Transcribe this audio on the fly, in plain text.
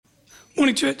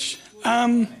Morning, church.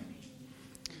 As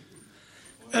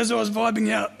I was vibing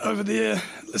out over there,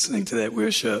 listening to that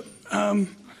worship, I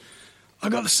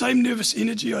got the same nervous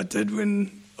energy I did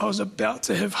when I was about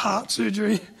to have heart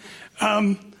surgery,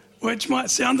 which might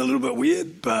sound a little bit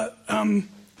weird, but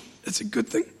it's a good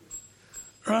thing,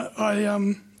 right?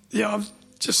 I'm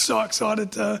just so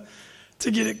excited to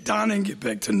get it done and get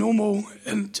back to normal,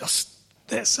 and just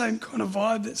that same kind of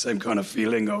vibe, that same kind of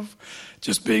feeling of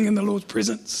just being in the Lord's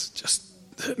presence just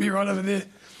hit me right over there.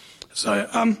 So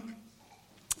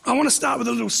I want to start with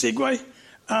a little segue.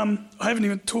 I haven't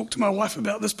even talked to my wife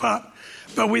about this part,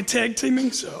 but we're tag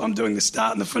teaming, so I'm doing the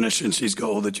start and the finish, and she's got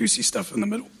all the juicy stuff in the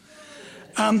middle.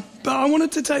 But I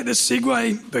wanted to take this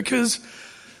segue because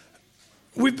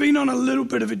we've been on a little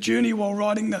bit of a journey while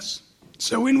writing this.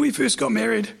 So when we first got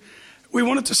married, we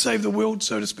wanted to save the world,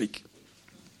 so to speak.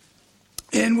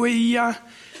 And we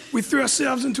threw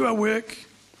ourselves into our work.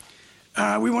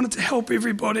 We wanted to help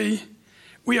everybody.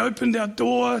 We opened our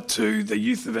door to the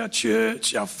youth of our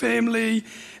church, our family,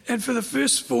 and for the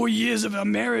first 4 years of our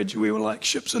marriage, we were like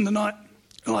ships in the night,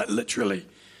 like literally,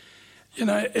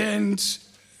 and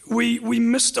we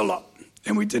missed a lot,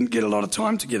 and we didn't get a lot of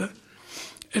time together.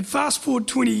 And fast forward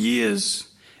 20 years,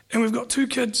 and we've got 2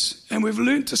 kids, and we've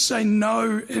learned to say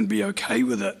no and be okay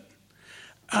with it.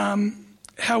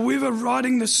 However,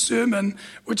 writing this sermon,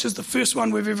 which is the first one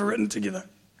we've ever written together,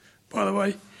 by the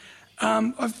way,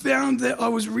 I found that I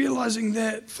was realizing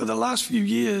that for the last few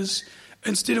years,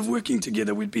 instead of working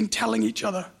together, we'd been telling each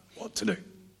other what to do.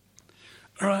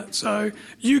 All right, so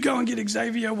you go and get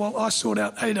Xavier while I sort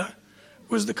out Ada,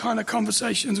 was the kind of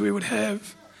conversations we would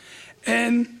have.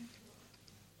 And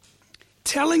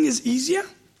telling is easier,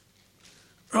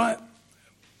 right?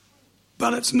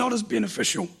 But it's not as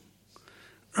beneficial,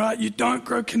 right? You don't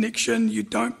grow connection, you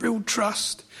don't build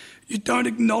trust, you don't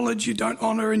acknowledge, you don't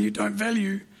honor, and you don't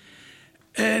value.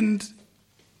 And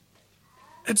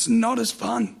it's not as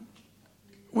fun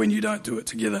when you don't do it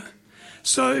together.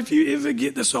 So if you ever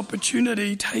get this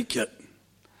opportunity, take it,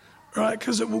 right?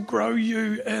 Because it will grow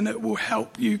you and it will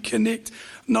help you connect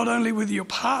not only with your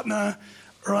partner,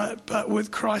 right, but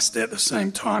with Christ at the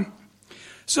same time.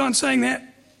 So in saying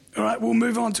that, all right, we'll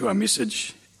move on to our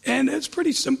message. And it's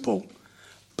pretty simple,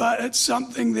 but it's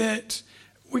something that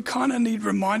we kind of need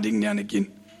reminding now and again.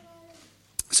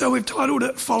 So we've titled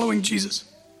it Following Jesus,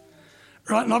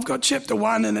 right? And I've got chapter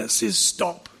 1 and it says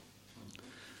stop,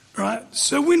 right?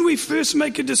 So when we first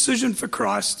make a decision for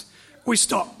Christ, we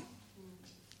stop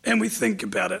and we think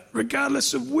about it,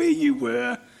 regardless of where you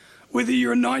were, whether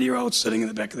you're a 9-year-old sitting in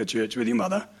the back of the church with your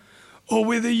mother, or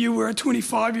whether you were a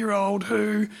 25-year-old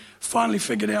who finally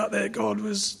figured out that God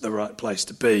was the right place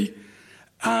to be.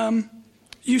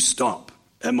 You stop.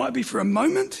 It might be for a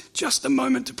moment, just a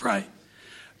moment to pray,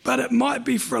 but it might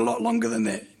be for a lot longer than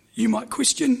that. You might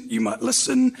question, you might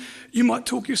listen, you might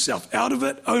talk yourself out of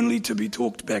it only to be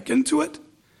talked back into it,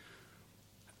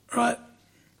 right?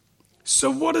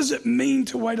 So what does it mean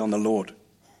to wait on the Lord?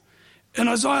 And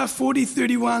Isaiah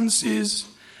 40:31 says,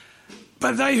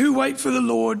 "But they who wait for the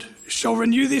Lord shall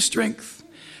renew their strength.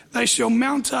 They shall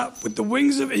mount up with the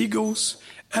wings of eagles,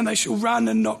 and they shall run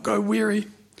and not go weary.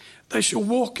 They shall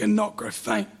walk and not grow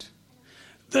faint."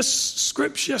 This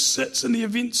scripture sits in the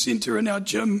event centre in our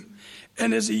gym,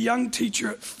 and as a young teacher,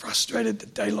 it frustrated the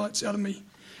daylights out of me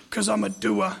because I'm a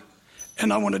doer,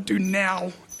 and I want to do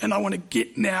now, and I want to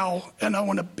get now, and I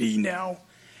want to be now.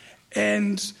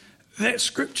 And that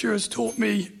scripture has taught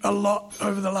me a lot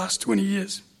over the last 20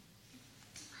 years.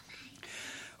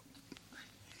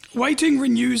 Waiting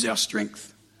renews our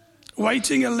strength.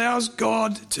 Waiting allows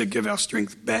God to give our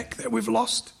strength back that we've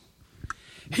lost.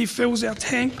 He fills our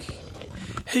tank.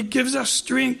 He gives us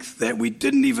strength that we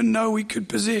didn't even know we could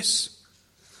possess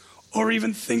or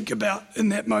even think about in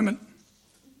that moment.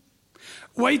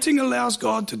 Waiting allows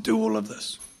God to do all of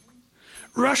this.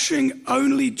 Rushing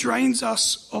only drains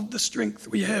us of the strength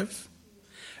we have.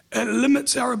 It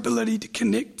limits our ability to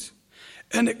connect,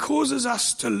 and it causes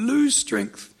us to lose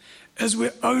strength as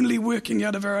we're only working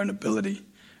out of our own ability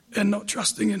and not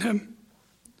trusting in Him.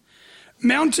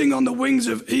 Mounting on the wings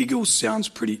of eagles sounds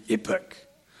pretty epic,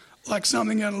 like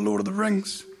something out of Lord of the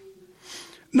Rings.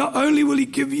 Not only will He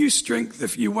give you strength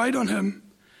if you wait on Him,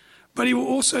 but He will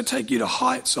also take you to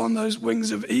heights on those wings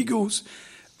of eagles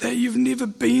that you've never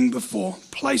been before,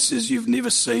 places you've never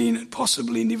seen and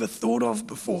possibly never thought of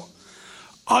before.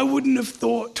 I wouldn't have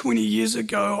thought 20 years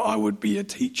ago I would be a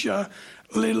teacher,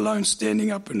 let alone standing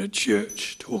up in a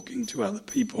church talking to other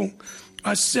people.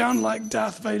 I sound like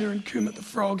Darth Vader and Kermit the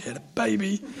Frog had a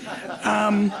baby.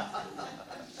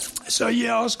 So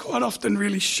yeah, I was quite often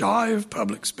really shy of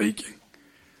public speaking.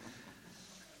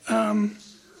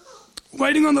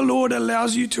 Waiting on the Lord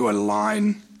allows you to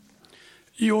align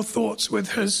your thoughts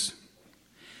with His.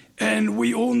 And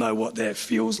we all know what that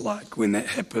feels like when that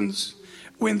happens,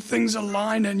 when things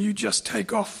align and you just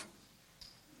take off.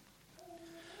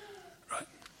 Right.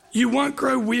 You won't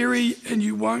grow weary and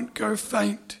you won't go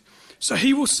faint. So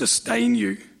He will sustain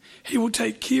you. He will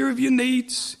take care of your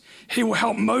needs. He will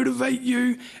help motivate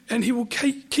you, and He will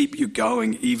keep you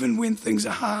going even when things are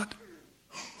hard.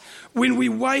 When we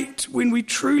wait, when we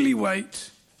truly wait,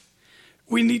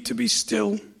 we need to be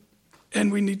still and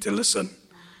we need to listen.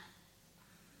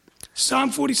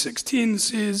 Psalm 46:10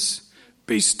 says,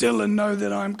 "Be still and know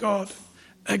that I'm God."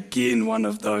 Again, one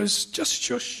of those just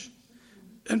shush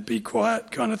and be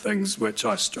quiet kind of things which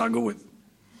I struggle with.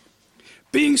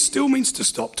 Being still means to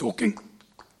stop talking,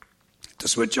 to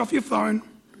switch off your phone,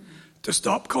 to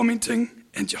stop commenting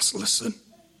and just listen,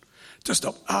 to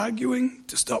stop arguing,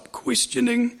 to stop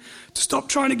questioning, to stop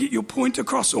trying to get your point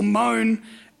across or moan,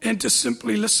 and to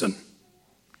simply listen.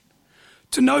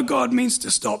 To know God means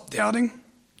to stop doubting,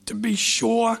 to be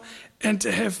sure, and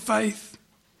to have faith.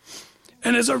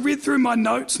 And as I read through my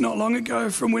notes not long ago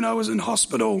from when I was in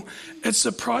hospital, it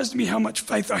surprised me how much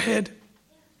faith I had.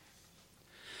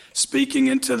 Speaking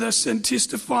into this and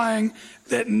testifying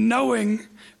that knowing,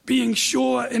 being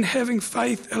sure, and having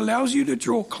faith allows you to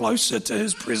draw closer to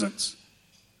His presence.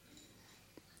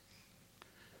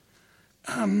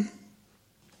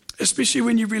 Especially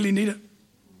when you really need it.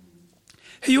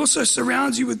 He also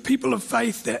surrounds you with people of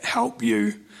faith that help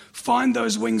you find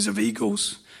those wings of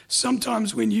eagles,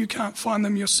 sometimes when you can't find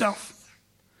them yourself.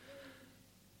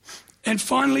 And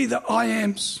finally, the I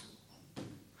ams.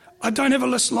 I don't have a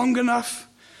list long enough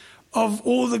of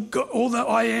all the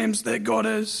I ams that God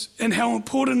is and how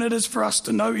important it is for us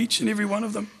to know each and every one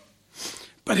of them.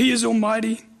 But He is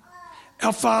Almighty,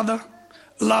 our Father,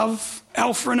 love,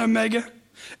 Alpha and Omega,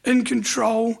 in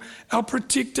control, our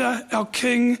protector, our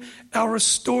King, our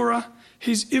restorer.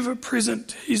 He's ever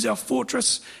present. He's our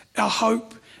fortress, our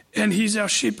hope, and He's our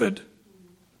shepherd.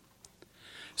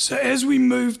 So as we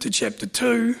move to chapter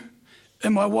 2,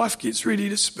 and my wife gets ready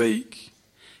to speak,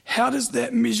 how does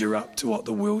that measure up to what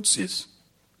the world says?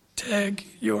 Tag,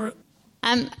 you're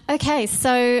it. Okay,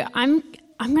 so I'm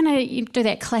going to do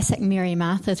that classic Mary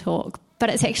Martha talk, but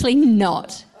it's actually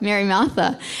not Mary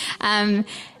Martha.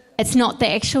 It's not the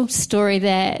actual story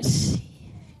that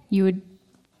you would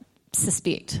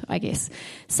suspect, I guess.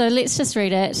 So let's just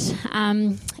read it.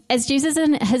 As Jesus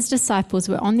and His disciples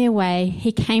were on their way,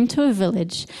 He came to a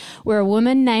village where a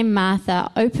woman named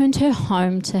Martha opened her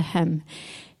home to Him.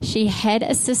 She had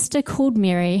a sister called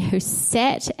Mary who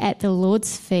sat at the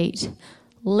Lord's feet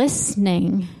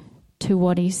listening to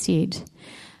what He said.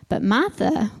 But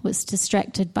Martha was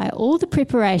distracted by all the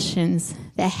preparations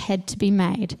that had to be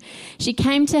made. She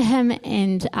came to Him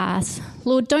and asked,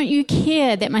 "Lord, don't you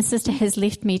care that my sister has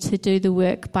left me to do the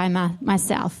work by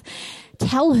myself?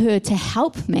 Tell her to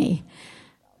help me."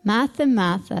 "Martha,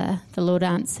 Martha," the Lord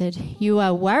answered, "you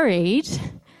are worried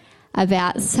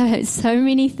about so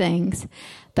many things,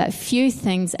 but few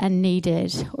things are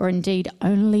needed, or indeed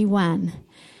only one.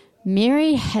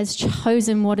 Mary has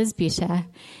chosen what is better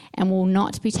and will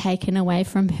not be taken away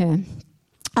from her."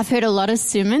 I've heard a lot of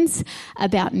sermons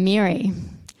about Mary,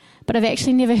 but I've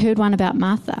actually never heard one about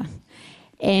Martha.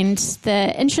 And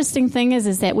the interesting thing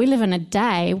is that we live in a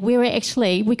day where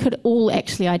we could all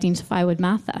actually identify with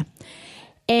Martha.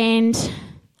 And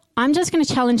I'm just going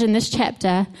to challenge in this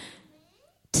chapter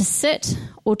to sit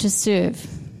or to serve.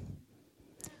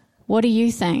 What do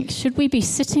you think? Should we be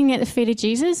sitting at the feet of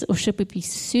Jesus or should we be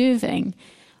serving?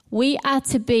 We are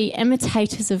to be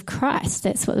imitators of Christ.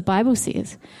 That's what the Bible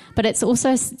says. But it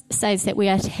also says that we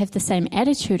are to have the same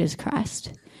attitude as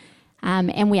Christ.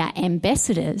 And we are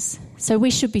ambassadors. So we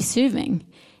should be serving.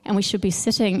 And we should be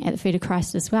sitting at the feet of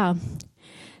Christ as well.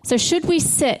 So should we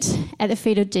sit at the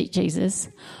feet of Jesus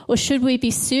or should we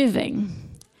be serving?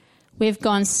 We've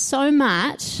gone so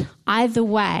much either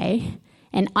way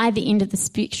and either end of the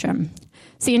spectrum.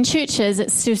 See, in churches,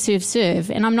 it's serve, serve,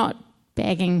 serve. And I'm not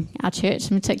bagging our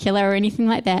church in particular or anything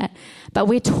like that. But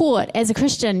we're taught as a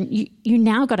Christian, you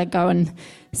now got to go and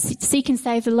seek and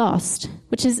save the lost,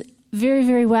 which is very,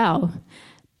 very well.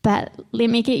 But let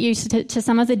me get you to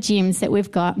some of the gems that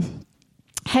we've got.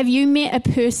 Have you met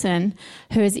a person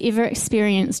who has ever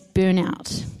experienced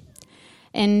burnout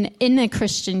in a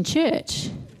Christian church?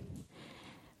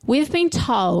 We've been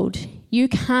told you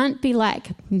can't be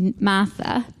like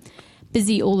Martha,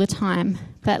 busy all the time.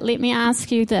 But let me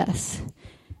ask you this.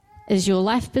 Is your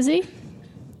life busy?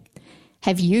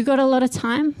 Have you got a lot of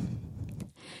time?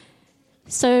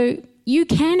 So you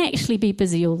can actually be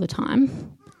busy all the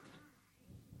time.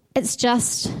 It's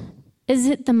just is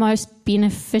it the most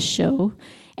beneficial,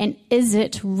 and is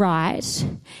it right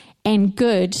and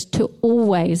good to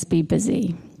always be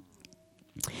busy?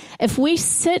 If we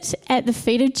sit at the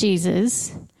feet of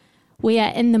Jesus, we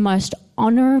are in the most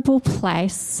honourable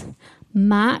place,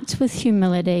 marked with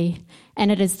humility,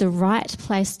 and it is the right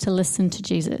place to listen to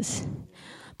Jesus.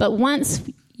 But once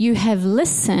you have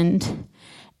listened,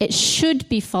 it should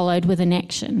be followed with an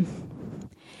action.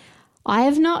 I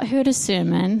have not heard a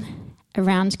sermon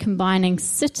around combining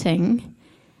sitting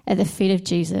at the feet of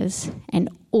Jesus and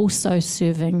also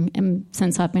serving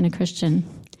since I've been a Christian.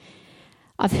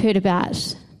 I've heard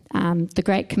about the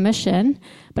Great Commission,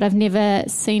 but I've never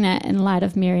seen it in light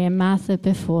of Mary and Martha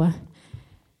before.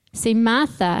 See,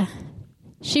 Martha,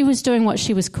 she was doing what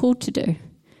she was called to do.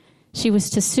 She was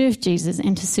to serve Jesus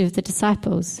and to serve the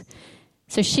disciples.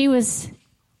 So she was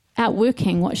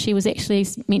outworking what she was actually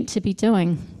meant to be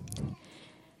doing.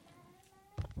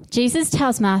 Jesus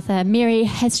tells Martha, Mary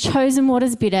has chosen what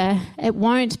is better. It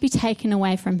won't be taken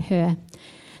away from her.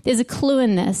 There's a clue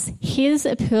in this. Here's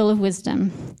a pearl of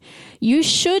wisdom. You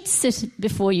should sit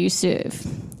before you serve.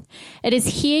 It is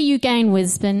here you gain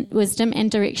wisdom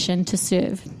and direction to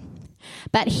serve.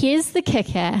 But here's the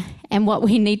kicker and what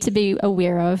we need to be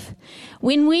aware of.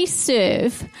 When we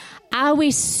serve, are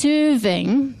we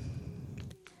serving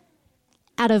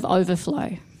out of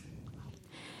overflow?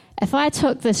 If I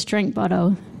took this drink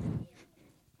bottle,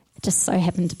 it just so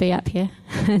happened to be up here,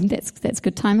 that's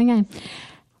good timing, eh?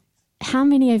 How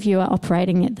many of you are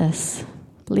operating at this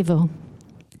level?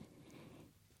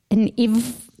 In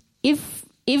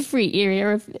every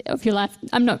area of your life,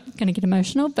 I'm not going to get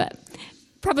emotional, but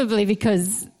probably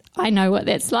because I know what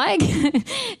that's like,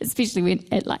 especially when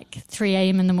at like 3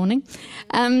 a.m. in the morning.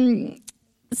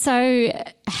 So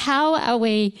how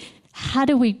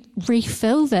do we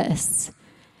refill this?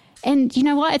 And you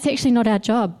know what? It's actually not our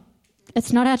job.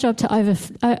 It's not our job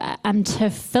to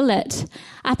fill it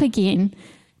up again.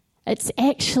 It's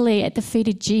actually at the feet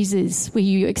of Jesus where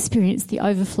you experience the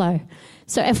overflow.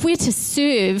 So if we're to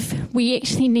serve, we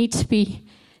actually need to be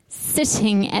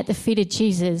sitting at the feet of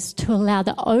Jesus to allow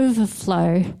the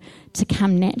overflow to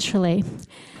come naturally.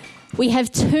 We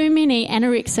have too many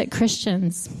anorexic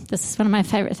Christians, this is one of my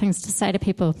favourite things to say to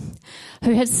people,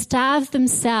 who have starved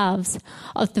themselves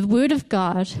of the Word of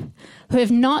God, who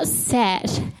have not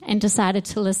sat and decided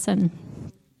to listen.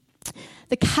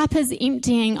 The cup is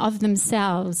emptying of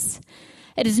themselves.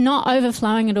 It is not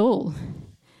overflowing at all.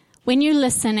 When you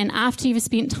listen and after you've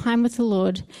spent time with the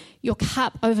Lord, your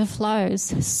cup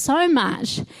overflows so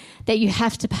much that you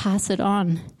have to pass it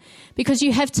on because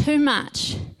you have too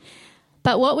much.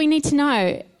 But what we need to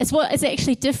know is what is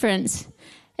actually different.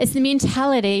 It's the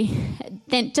mentality,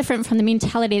 different from the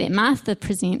mentality that Martha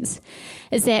presents,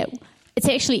 is that it's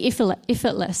actually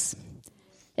effortless.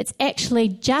 It's actually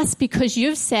just because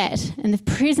you've sat in the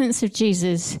presence of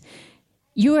Jesus,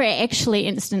 you are actually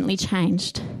instantly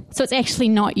changed. So it's actually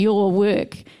not your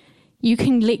work. You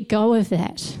can let go of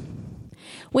that.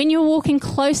 When you're walking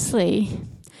closely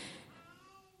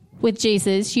with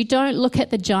Jesus, you don't look at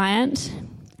the giant.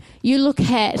 You look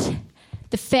at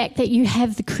the fact that you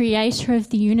have the creator of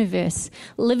the universe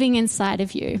living inside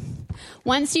of you.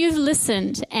 Once you've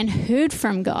listened and heard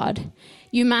from God,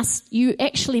 you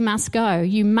actually must go.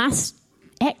 You must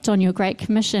act on your Great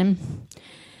Commission.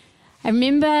 I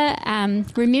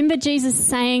remember Jesus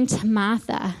saying to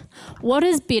Martha, what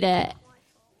is better?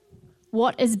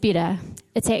 What is better?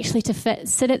 It's actually to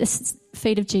sit at the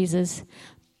feet of Jesus.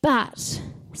 But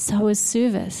so is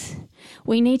service.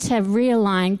 We need to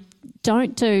realign.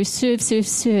 Don't do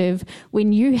serve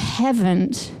when you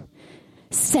haven't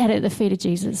sat at the feet of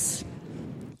Jesus.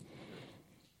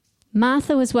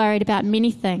 Martha was worried about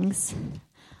many things.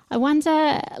 I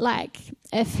wonder,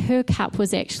 if her cup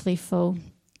was actually full.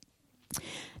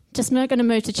 Just going to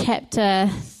move to chapter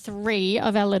 3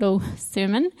 of our little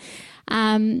sermon.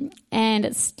 And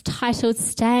it's titled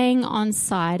Staying On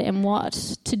Side and What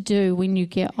to Do When You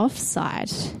Get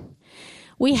Offside.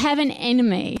 We have an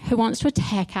enemy who wants to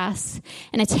attack us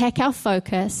and attack our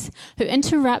focus, who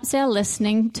interrupts our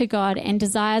listening to God and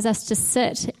desires us to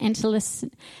sit and to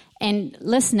listen and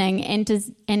listening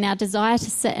and our desire to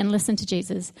sit and listen to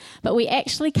Jesus. But we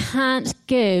actually can't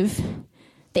give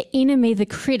the enemy the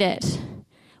credit.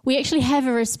 We actually have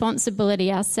a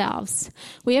responsibility ourselves.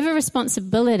 We have a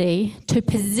responsibility to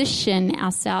position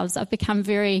ourselves. I've become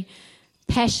very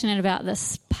passionate about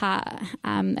this part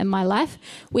in my life.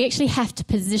 We actually have to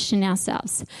position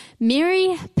ourselves.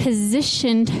 Mary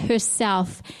positioned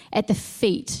herself at the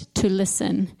feet to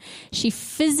listen. She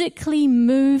physically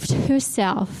moved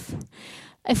herself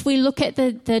If we look at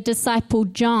the disciple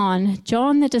John,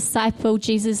 the disciple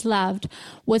Jesus loved,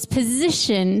 was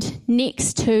positioned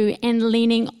next to and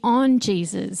leaning on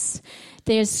Jesus.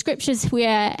 There's scriptures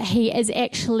where he is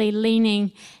actually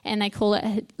leaning, and they call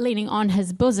it leaning on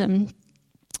his bosom.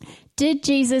 Did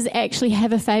Jesus actually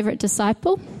have a favourite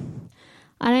disciple?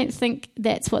 I don't think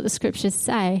that's what the scriptures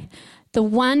say. The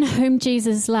one whom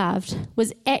Jesus loved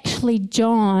was actually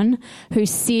John, who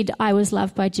said, I was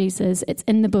loved by Jesus. It's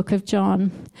in the book of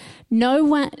John.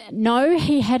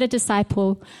 He had a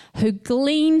disciple who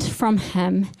gleaned from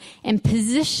him and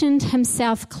positioned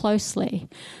himself closely.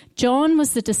 John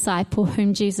was the disciple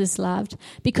whom Jesus loved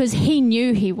because he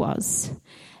knew he was.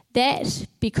 That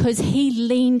because he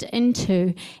leaned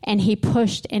into and he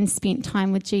pushed and spent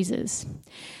time with Jesus.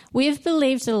 We've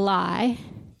believed a lie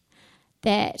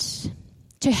that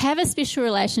to have a special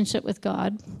relationship with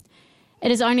God,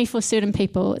 it is only for certain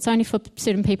people. It's only for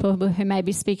certain people who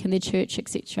maybe speak in their church,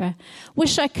 etc.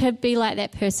 Wish I could be like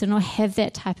that person or have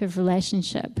that type of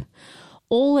relationship.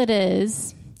 All it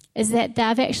is that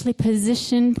they've actually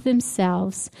positioned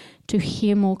themselves to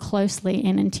hear more closely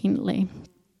and intently.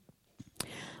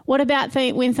 What about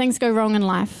when things go wrong in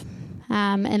life?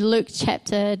 In Luke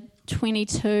chapter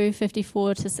 22,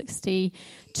 54 to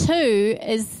 62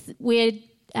 is where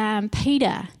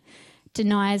Peter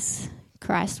denies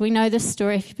Christ. We know this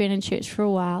story if you've been in church for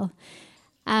a while.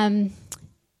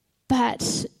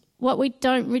 But what we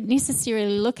don't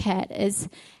necessarily look at is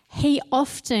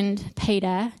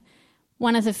Peter,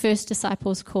 one of the first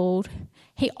disciples called,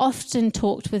 he often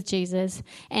talked with Jesus,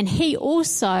 and he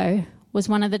also was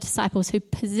one of the disciples who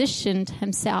positioned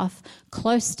himself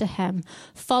close to him,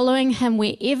 following him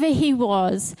wherever he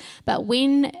was, but we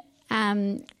know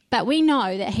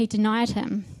that he denied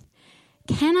him.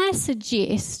 Can I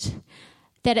suggest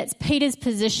that it's Peter's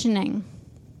positioning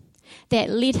that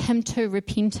led him to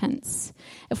repentance?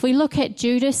 If we look at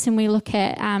Judas and we look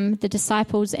at the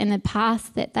disciples and the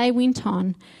path that they went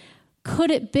on, could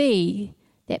it be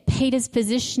that Peter's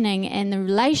positioning and the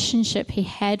relationship he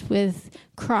had with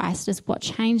Christ is what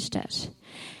changed it?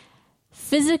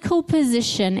 Physical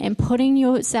position and putting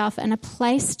yourself in a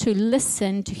place to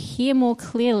listen, to hear more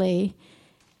clearly,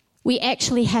 we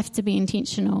actually have to be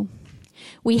intentional.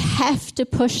 We have to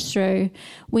push through.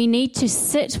 We need to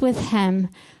sit with him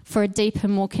for a deeper,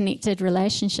 more connected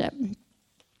relationship.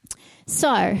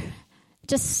 So,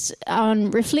 just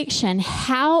on reflection,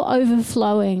 how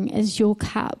overflowing is your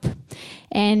cup?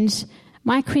 And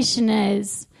my question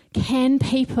is, can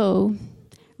people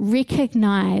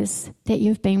recognize that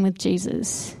you've been with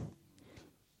Jesus?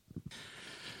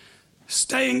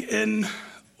 Staying in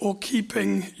or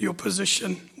keeping your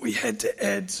position. We had to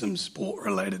add some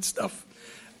sport-related stuff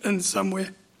in somewhere.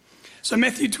 So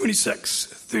Matthew 26,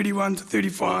 31 to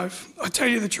 35. I tell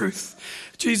you the truth.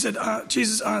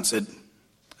 Jesus answered,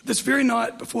 this very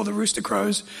night before the rooster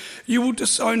crows, you will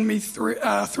disown me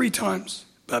three times.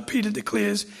 But Peter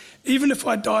declares, even if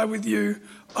I die with you,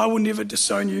 I will never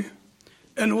disown you.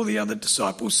 And all the other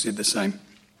disciples said the same.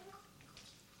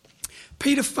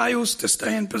 Peter fails to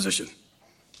stay in position.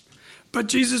 But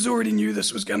Jesus already knew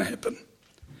this was going to happen.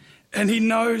 And he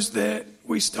knows that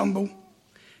we stumble.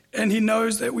 And he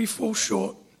knows that we fall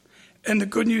short. And the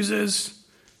good news is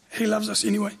he loves us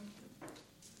anyway.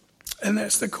 And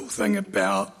that's the cool thing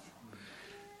about,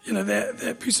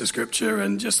 that piece of scripture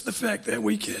and just the fact that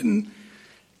we can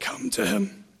come to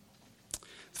him.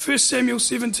 1 Samuel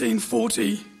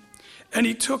 17:40, and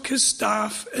he took his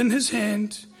staff in his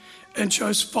hand and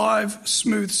chose 5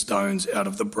 smooth stones out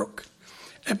of the brook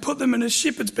and put them in his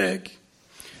shepherd's bag,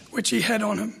 which he had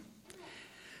on him.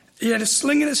 He had a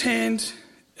sling in his hand,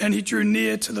 and he drew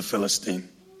near to the Philistine.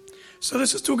 So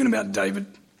this is talking about David.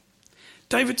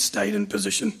 David stayed in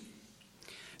position.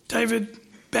 David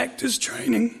backed his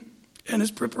training and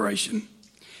his preparation.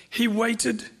 He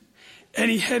waited, and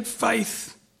he had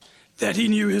faith that he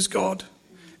knew his God.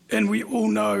 And we all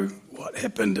know what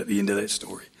happened at the end of that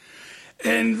story.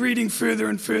 And reading further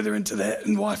and further into that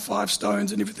and why 5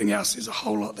 stones and everything else, there's a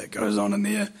whole lot that goes on in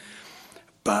there.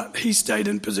 But he stayed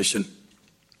in position.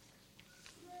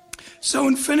 So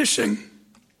in finishing,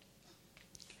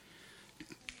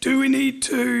 what do we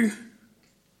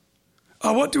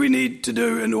need to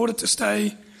do in order to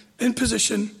stay in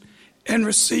position and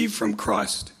receive from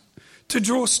Christ, to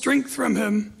draw strength from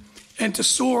him and to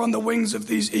soar on the wings of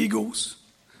these eagles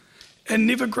and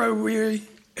never grow weary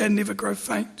and never grow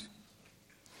faint?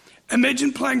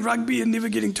 Imagine playing rugby and never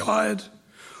getting tired,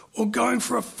 or going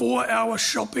for a 4-hour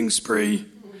shopping spree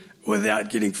without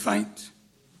getting faint.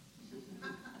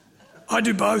 I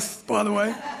do both, by the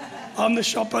way. I'm the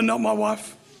shopper, not my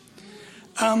wife.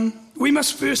 We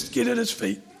must first get at his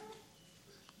feet.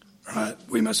 right?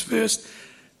 We must first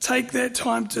take that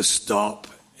time to stop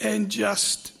and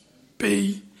just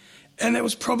be. And that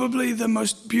was probably the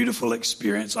most beautiful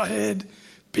experience I had,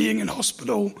 being in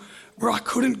hospital, where I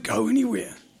couldn't go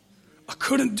anywhere. I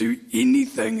couldn't do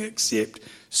anything except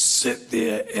sit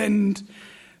there and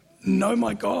know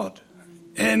my God.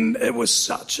 And it was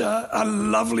such a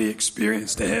lovely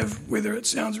experience to have, whether it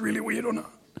sounds really weird or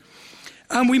not.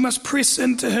 We must press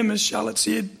into him, as Charlotte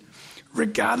said,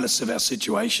 regardless of our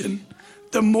situation.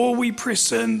 The more we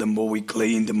press in, the more we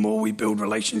glean, the more we build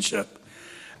relationship,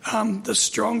 the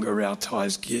stronger our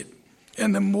ties get,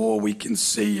 and the more we can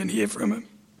see and hear from him.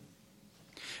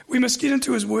 We must get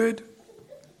into his word.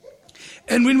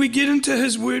 And when we get into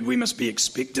his word, we must be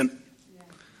expectant.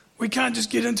 We can't just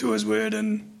get into his word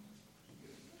and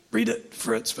read it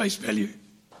for its face value.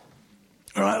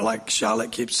 All right, like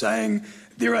Charlotte kept saying,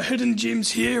 there are hidden gems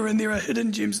here and there are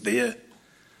hidden gems there.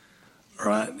 All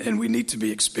right, and we need to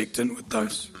be expectant with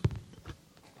those.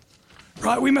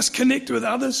 Right, we must connect with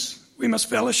others. We must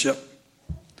fellowship.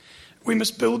 We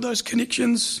must build those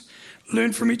connections,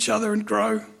 learn from each other and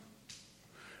grow.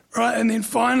 Right, and then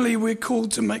finally we're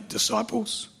called to make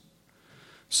disciples.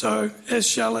 So, as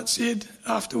Charlotte said,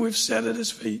 after we've sat at his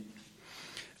feet,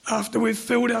 after we've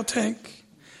filled our tank,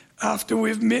 after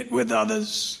we've met with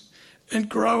others and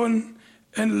grown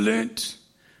and learnt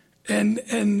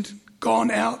and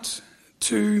gone out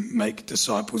to make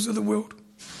disciples of the world.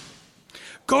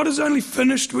 God is only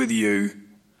finished with you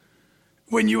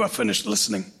when you are finished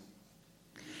listening.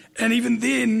 And even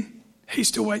then, he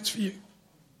still waits for you.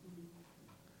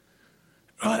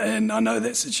 Right, and I know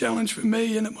that's a challenge for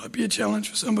me, and it might be a challenge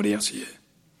for somebody else here.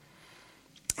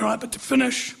 All right, but to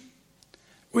finish,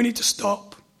 we need to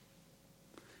stop.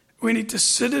 We need to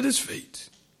sit at his feet.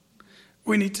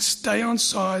 We need to stay on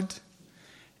side,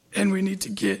 and we need to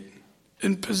get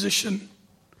in position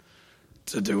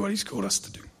to do what he's called us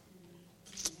to do.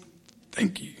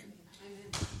 Thank you.